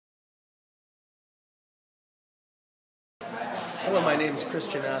Hello, my name is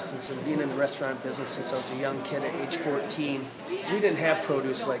Christian Ostenson. Being in the restaurant business since I was a young kid at age 14, we didn't have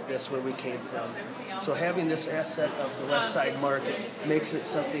produce like this where we came from. So having this asset of the West Side Market makes it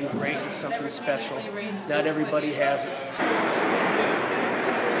something great and something special. Not everybody has it.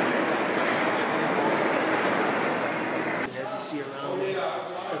 As you see around me,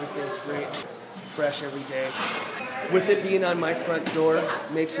 everything's great, fresh every day. With it being on my front door,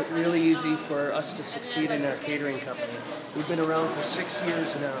 makes it really easy for us to succeed in our catering company. We've been around for 6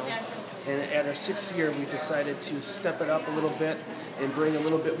 years now, and at our 6th year we decided to step it up a little bit and bring a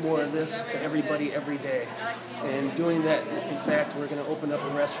little bit more of this to everybody every day. And doing that, in fact, we're going to open up a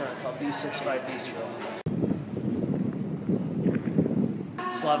restaurant called Thee Six5 Bistro.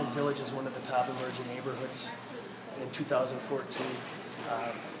 Slavic Village is one of the top emerging neighborhoods in 2014.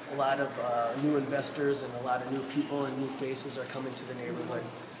 A lot of new investors and a lot of new people and new faces are coming to the neighborhood.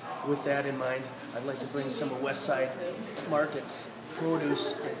 With that in mind, I'd like to bring some of West Side Market's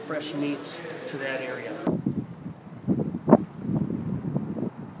produce and fresh meats to that area.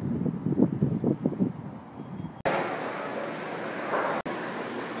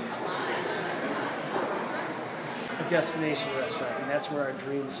 A destination restaurant, and that's where our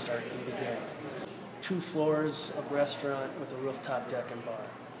dreams start and begin. 2 floors of restaurant with a rooftop deck and bar.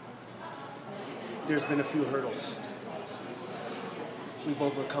 There's been a few hurdles. We've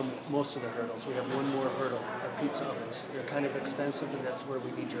overcome most of the hurdles. We have one more hurdle, our pizza ovens. They're kind of expensive, and that's where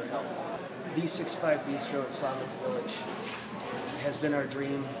we need your help. Thee Six5 Bistro at Slavic Village has been our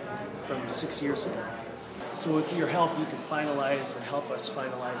dream from 6 years ago. So with your help, you can finalize and help us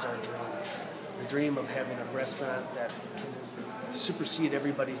finalize our dream. The dream of having a restaurant that can supersede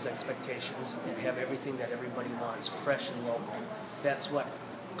everybody's expectations and have everything that everybody wants, fresh and local. That's what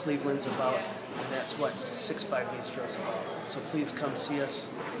Cleveland's about, and that's what Six5 Bistro is about. So please come see us.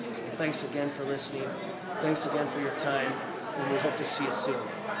 And thanks again for listening. Thanks again for your time, and we hope to see you soon.